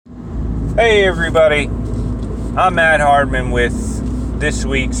Hey everybody, I'm Matt Hardman with this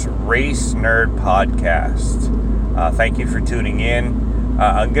week's Race Nerd Podcast. Thank you for tuning in.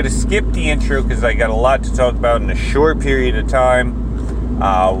 I'm going to skip the intro because I got a lot to talk about in a short period of time.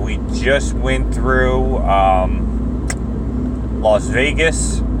 We just went through Las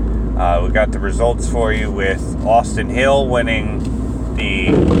Vegas. We got the results for you with Austin Hill winning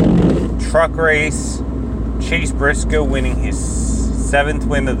the truck race, Chase Briscoe winning his 7th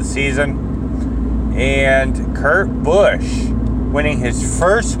win of the season, and Kurt Busch winning his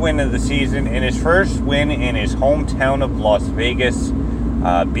first win of the season and his first win in his hometown of Las Vegas,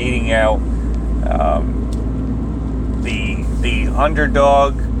 beating out the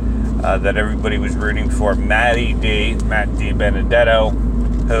underdog that everybody was rooting for, Matt DiBenedetto,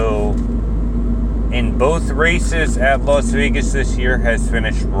 who in both races at Las Vegas this year has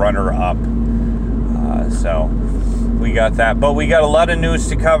finished runner-up. So we got that, but we got a lot of news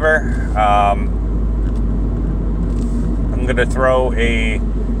to cover. I'm going to throw a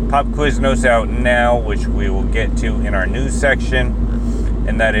pop quiz notes out now, which we will get to in our news section,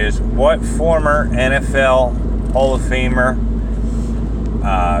 and that is, what former NFL Hall of Famer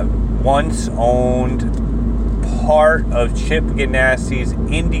once owned part of Chip Ganassi's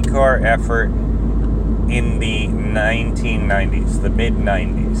IndyCar effort in the 1990s, the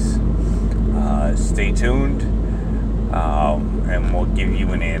mid-90s? Stay tuned, and we'll give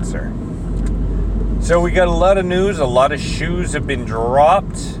you an answer. So we got a lot of news. A lot of shoes have been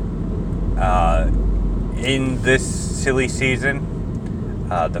dropped in this silly season.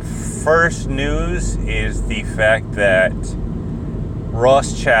 The first news is the fact that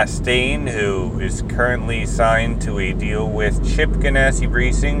Ross Chastain, who is currently signed to a deal with Chip Ganassi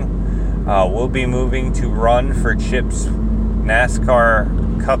Racing, will be moving to run for Chip's NASCAR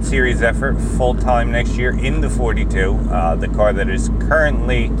Cup Series effort full-time next year in the 42, the car that is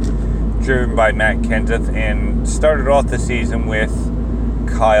currently driven by Matt Kenseth, and started off the season with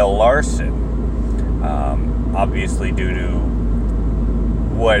Kyle Larson. Obviously, due to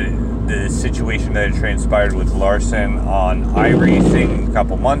what the situation that had transpired with Larson on iRacing a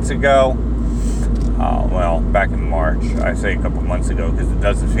couple months ago. Back in March. I say a couple months ago because it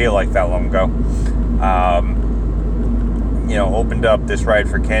doesn't feel like that long ago. Opened up this ride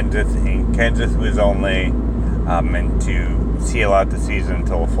for Kenseth, and Kenseth was only meant to seal out the season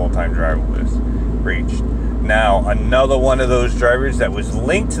until a full-time driver was reached. Now, another one of those drivers that was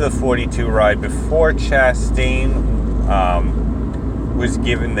linked to the 42 ride before Chastain was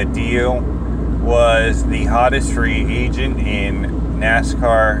given the deal was the hottest free agent in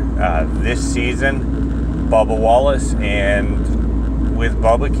NASCAR this season, Bubba Wallace, and with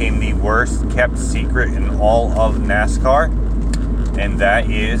Bubba came the worst kept secret in all of NASCAR, and that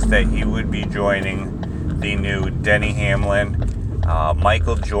is that he would be joining the new Denny Hamlin,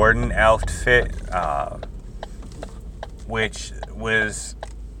 Michael Jordan outfit, which was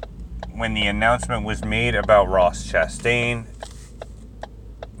when the announcement was made about Ross Chastain.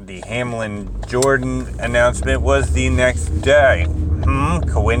 The Hamlin-Jordan announcement was the next day.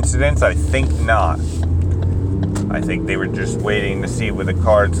 Coincidence? I think not. I think they were just waiting to see where the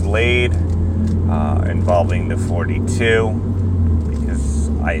cards laid involving the 42. Because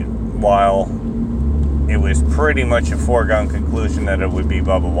while it was pretty much a foregone conclusion that it would be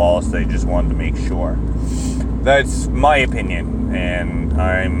Bubba Wallace, they just wanted to make sure. That's my opinion, and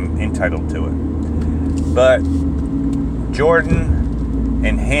I'm entitled to it. But Jordan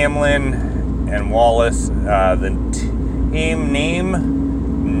and Hamlin and Wallace, the team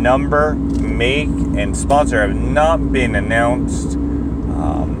name, number, make, and sponsor have not been announced.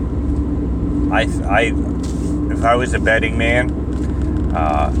 If I was a betting man,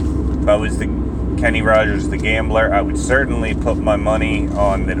 if I was the Kenny Rogers, the gambler, I would certainly put my money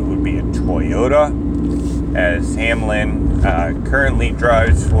on that it would be a Toyota, as Hamlin currently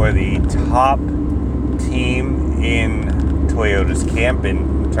drives for the top team in Toyota's camp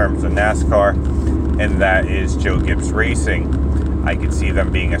in terms of NASCAR, and that is Joe Gibbs Racing. I could see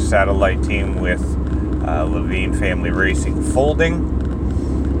them being a satellite team with Levine Family Racing folding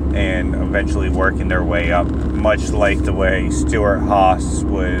and eventually working their way up, much like the way Stuart Haas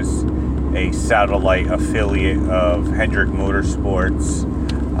was a satellite affiliate of Hendrick Motorsports,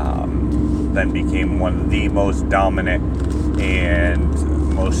 then became one of the most dominant and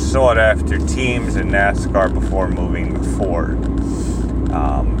most sought-after teams in NASCAR before moving to Ford.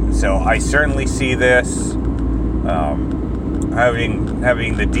 So I certainly see this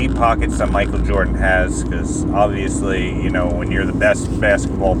having the deep pockets that Michael Jordan has, because obviously, when you're the best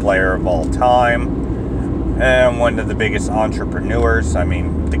basketball player of all time and one of the biggest entrepreneurs,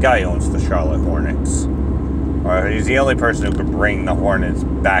 the guy owns the Charlotte Hornets. or he's the only person who could bring the Hornets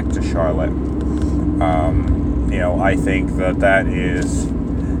back to Charlotte. I think that is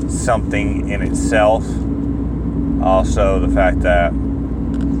something in itself. Also, the fact that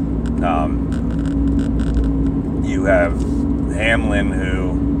you have Hamlin,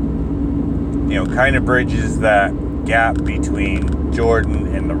 who kind of bridges that gap between Jordan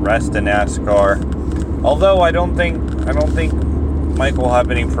and the rest of NASCAR. Although I don't think Mike will have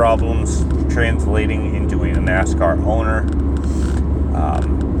any problems translating into a NASCAR owner.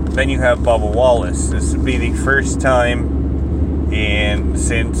 Then you have Bubba Wallace. This would be the first time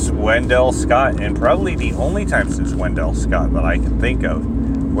since Wendell Scott, and probably the only time since Wendell Scott that I can think of,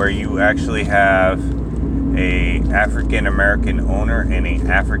 where you actually have a African American owner and a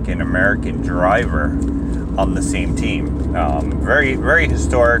African American driver on the same team. Very, very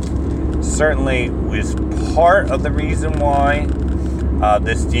historic. Certainly was part of the reason why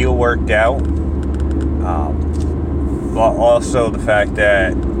this deal worked out. But also the fact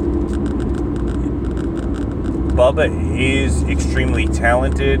that Bubba is extremely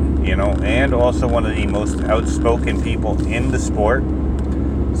talented, and also one of the most outspoken people in the sport.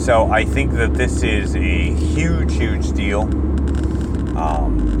 So I think that this is a huge, huge deal.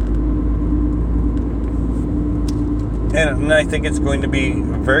 And I think it's going to be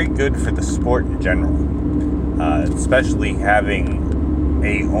very good for the sport in general. Especially having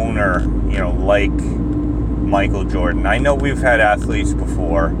a owner, like Michael Jordan. I know we've had athletes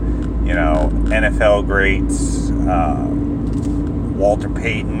before, NFL greats, Walter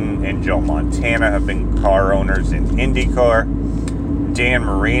Payton and Joe Montana have been car owners in IndyCar. Dan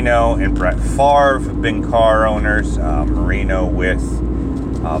Marino and Brett Favre have been car owners. Marino with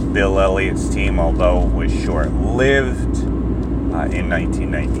Bill Elliott's team, although it was short-lived in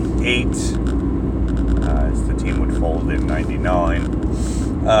 1998, as the team would fold in 99.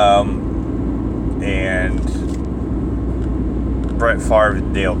 And Brett Favre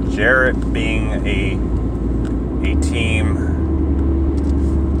and Dale Jarrett being a team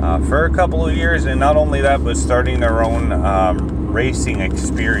for a couple of years, and not only that, but starting their own racing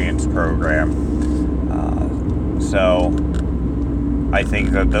experience program. So I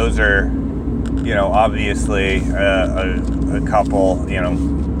think that those are, obviously a couple,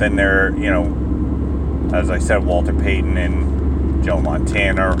 then there, as I said, Walter Payton and Joe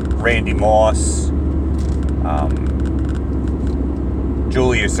Montana, Randy Moss,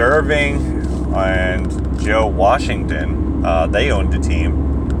 Julius Erving, and Joe Washington. They owned the team.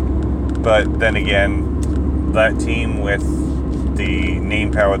 But then again, that team with the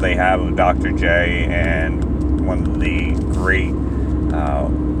name power they have of Dr. J and one of the great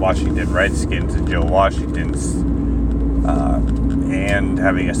Washington Redskins and Joe Washington's, and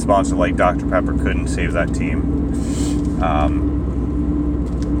having a sponsor like Dr. Pepper couldn't save that team.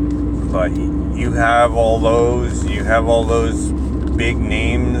 But you have all those big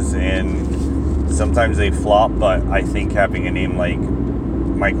names, and sometimes they flop, but I think having a name like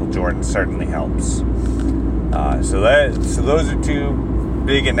Michael Jordan certainly helps. So those are two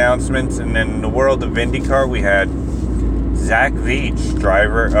big announcements. And then in the world of IndyCar, we had Zach Veach,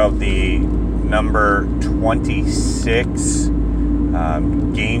 driver of the number 26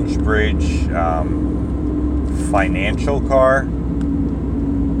 Gainsbridge financial car.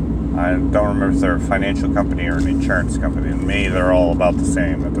 I don't remember if they're a financial company or an insurance company. To me, they're all about the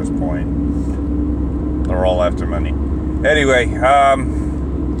same at this point. They're all after money. Anyway,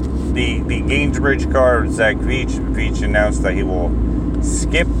 the Gainsbridge car, Zach Veach. Veach announced that he will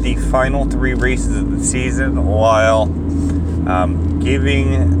skip the final 3 races of the season while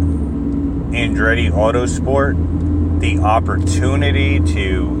giving Andretti Autosport the opportunity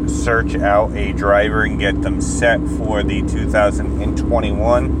to search out a driver and get them set for the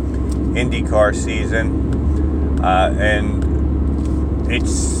 2021 IndyCar season. And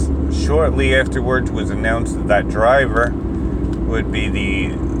it's shortly afterwards was announced that driver would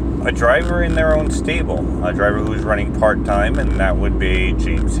be a driver in their own stable, a driver who's running part-time, and that would be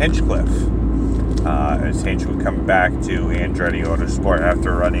James Hinchcliffe. As Hinch would come back to Andretti Autosport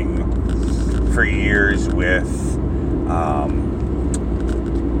after running for years with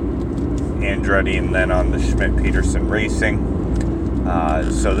Andretti and then on the Schmidt-Peterson Racing.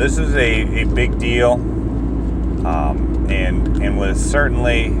 So this is a big deal, and was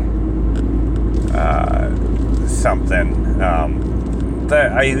certainly something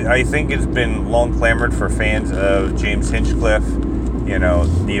that I think has been long clamored for fans of James Hinchcliffe.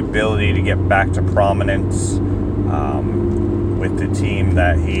 The ability to get back to prominence with the team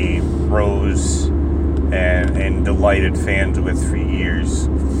that he rose and delighted fans with for years.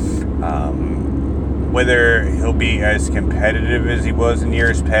 Whether he'll be as competitive as he was in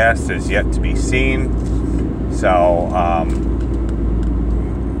years past is yet to be seen. So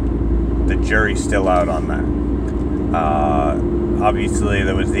the jury's still out on that. Obviously,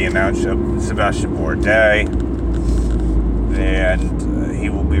 there was the announcement of Sebastian Bourdais, and he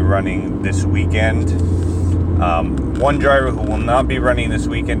will be running this weekend. One driver who will not be running this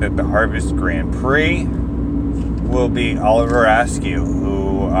weekend at the Harvest Grand Prix will be Oliver Askew,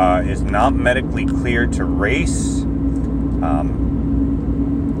 who is not medically cleared to race.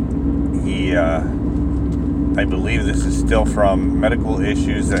 I believe this is still from medical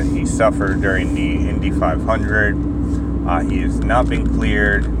issues that he suffered during the Indy 500. He has not been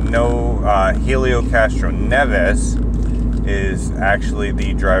cleared. Helio Castroneves is actually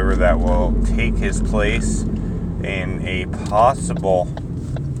the driver that will take his place in a possible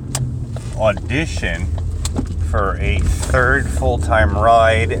audition for a third full-time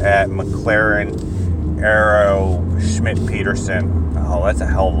ride at McLaren Aero Schmidt Peterson. Oh, that's a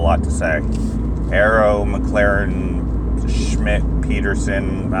hell of a lot to say. Aero McLaren Schmidt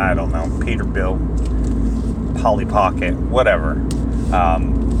Peterson, I don't know, Peterbilt, Polly Pocket, whatever.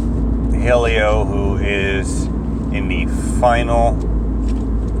 Helio, who is in the final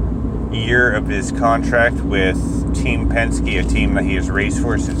year of his contract with Team Penske, a team that he has raced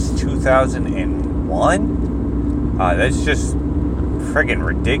for since 2001. That's just friggin'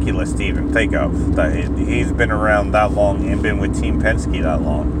 ridiculous to even think of. He's been around that long and been with Team Penske that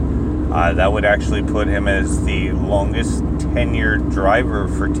long. That would actually put him as the longest tenured driver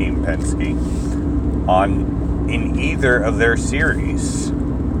for Team Penske in either of their series,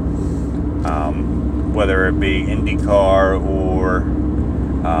 whether it be IndyCar or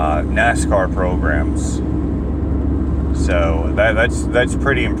NASCAR programs. So that's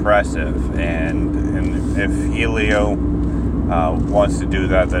pretty impressive, and if Helio wants to do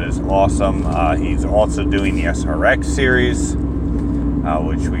that, that is awesome. He's also doing the SRX series,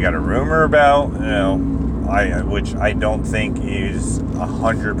 which we got a rumor about, which I don't think is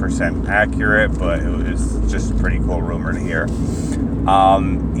 100% accurate, but it was just a pretty cool rumor to hear.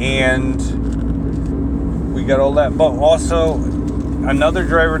 And we got all that, but also another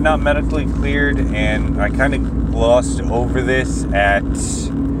driver not medically cleared, and I kind of glossed over this at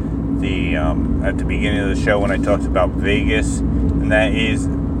the beginning of the show when I talked about Vegas, and that is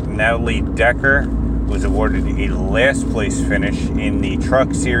Natalie Decker was awarded a last place finish in the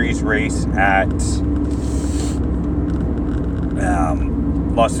Truck Series race at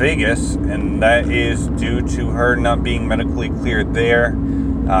Las Vegas, and that is due to her not being medically cleared there.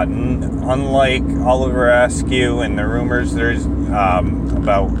 Unlike Oliver Askew and the rumors there's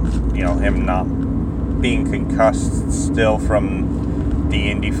about him not being concussed still from the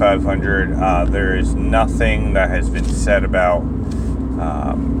Indy 500, there is nothing that has been said about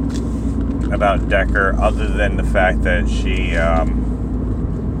Decker other than the fact that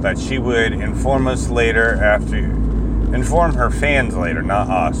she would inform us later inform her fans later, not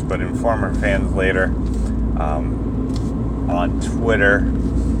us, but inform her fans later on Twitter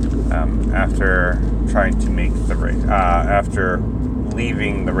after trying to make the race, after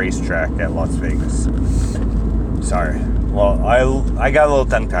leaving the racetrack at Las Vegas. Sorry. Well, I got a little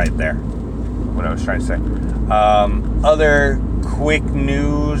tongue-tied there, what I was trying to say. Other quick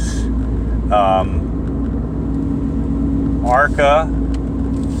news, ARCA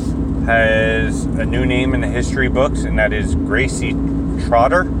has a new name in the history books, and that is Gracie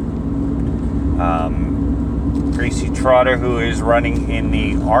Trotter. Gracie Trotter, who is running in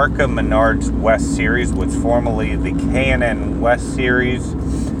the ARCA Menards West Series, was formerly the K&N West Series,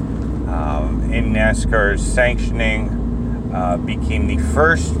 in NASCAR's sanctioning, became the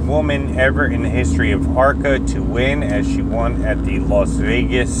first woman ever in the history of ARCA to win, as she won at the Las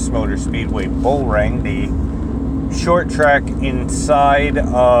Vegas Motor Speedway Bull Ring, the short track inside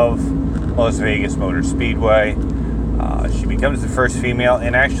of Las Vegas Motor Speedway. She becomes the first female,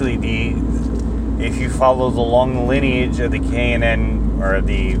 and actually if you follow the long lineage of the K&N or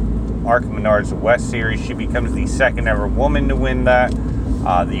the ARCA Menards West Series, she becomes the second ever woman to win that.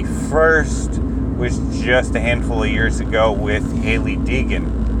 The first was just a handful of years ago with Hailie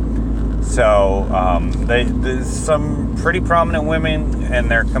Deegan. So there's some pretty prominent women, and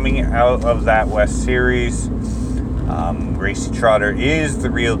they're coming out of that West Series. Gracie Trotter is the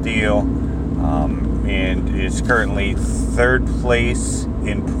real deal, and is currently third place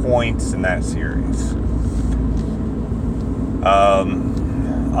in points in that series.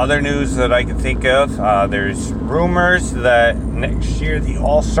 Other news that I can think of, there's rumors that next year the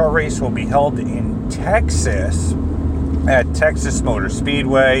All-Star Race will be held in Texas at Texas Motor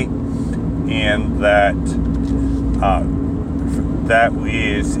Speedway, and that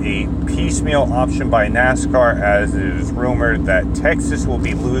is a piecemeal option by NASCAR, as it is rumored that Texas will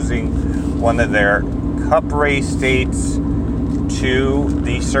be losing one of their Cup race dates to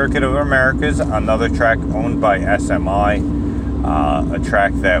the Circuit of Americas, another track owned by SMI, a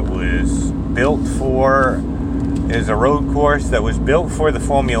track that was built for, is a road course that was built for the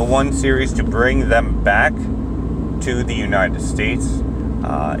Formula One series to bring them back to the United States.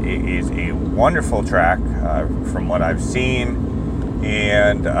 It is a wonderful track from what I've seen,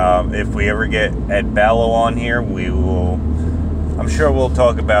 and if we ever get Ed Ballo on here, I'm sure we'll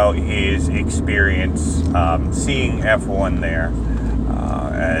talk about his experience seeing F1 there,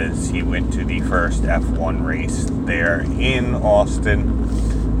 as he went to the first F1 race there in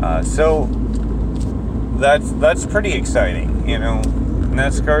Austin. So that's pretty exciting. You know,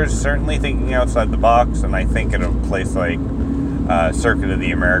 NASCAR is certainly thinking outside the box, and I think in a place like Circuit of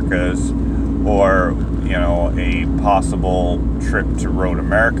the Americas, or you know, a possible trip to Road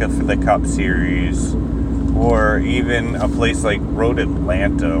America for the Cup Series, or even a place like Road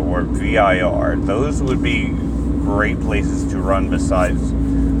Atlanta or VIR. Those would be great places to run besides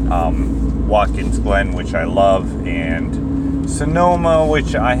Watkins Glen, which I love, and Sonoma,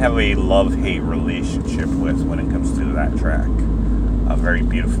 which I have a love-hate relationship with when it comes to that track. A very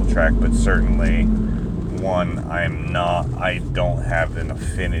beautiful track, but certainly one I don't have an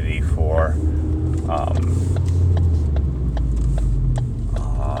affinity for.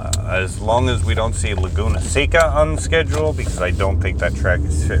 As long as we don't see Laguna Seca on the schedule, because I don't think that track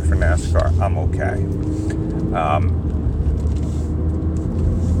is fit for NASCAR, I'm okay.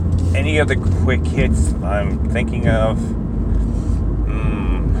 Any other quick hits I'm thinking of?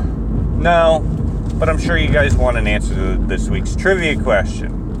 No, but I'm sure you guys want an answer to this week's trivia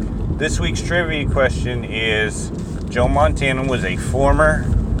question. This week's trivia question is, Joe Montana was a former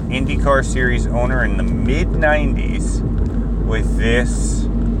IndyCar Series owner in the mid-90s with this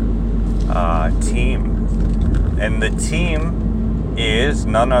team. And the team is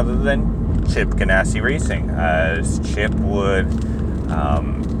none other than Chip Ganassi Racing, as Chip would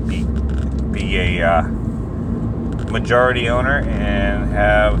be a majority owner and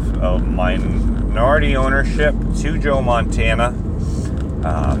have a minority ownership to Joe Montana.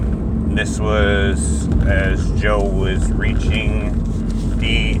 This was as Joe was reaching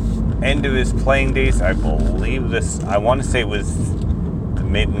the end of his playing days. I want to say it was the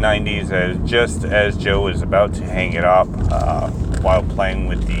mid-90s, just as Joe was about to hang it up while playing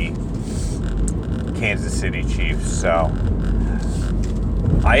with the Kansas City Chiefs. So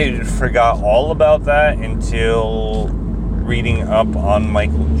I forgot all about that until reading up on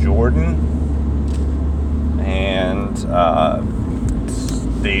Michael Jordan and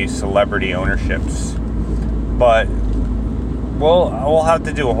the celebrity ownerships. But we'll have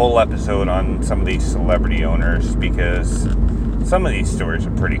to do a whole episode on some of these celebrity owners, because some of these stories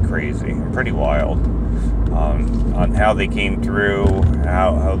are pretty crazy and pretty wild, on how they came through,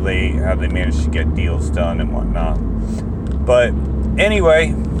 how they managed to get deals done and whatnot. But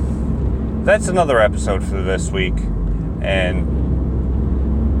anyway, that's another episode for this week, and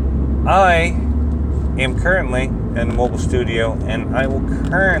I am currently in the mobile studio, and I am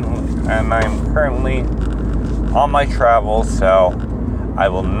currently on my travels, so I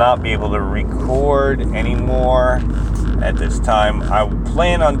will not be able to record anymore at this time. I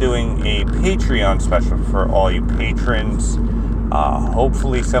plan on doing a Patreon special for all you patrons,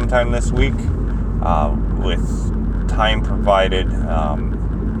 hopefully sometime this week, with time provided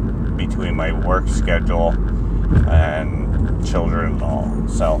between my work schedule and children and all.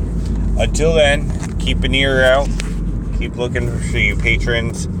 So until then, keep an ear out, keep looking for you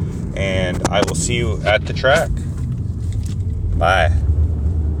patrons, and I will see you at the track. Bye.